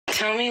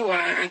Tell me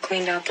why I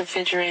cleaned out the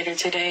refrigerator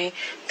today,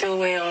 threw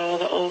away all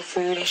the old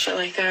food and shit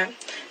like that,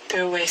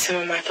 threw away some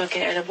of my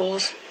fucking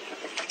edibles.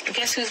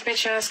 Guess whose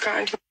bitch ass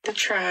got into the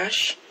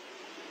trash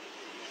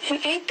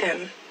and ate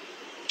them?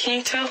 Can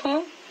you tell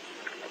who?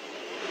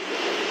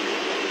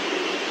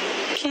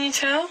 Can you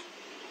tell?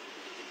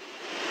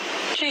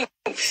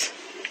 Jinx.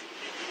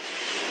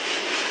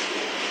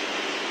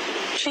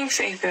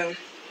 Jinx ate them.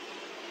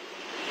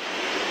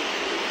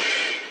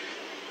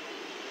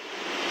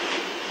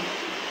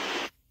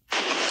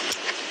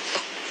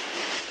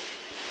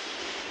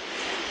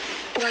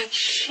 Like,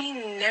 she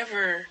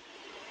never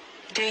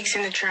digs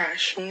in the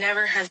trash,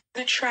 never has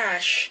the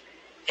trash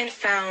and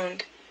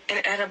found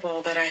an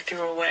edible that I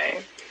threw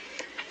away.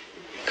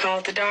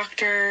 Called the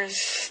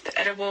doctors. The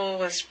edible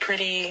was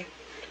pretty,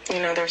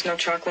 there was no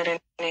chocolate in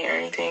it or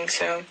anything,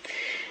 so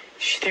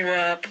she threw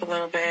up a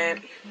little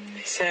bit.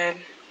 They said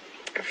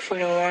her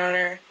food and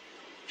water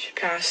should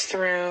pass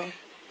through.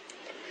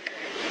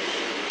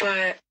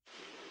 But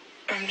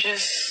I'm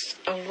just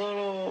a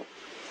little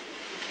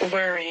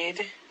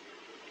worried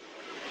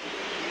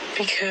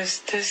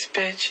because this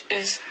bitch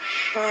is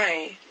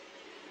high.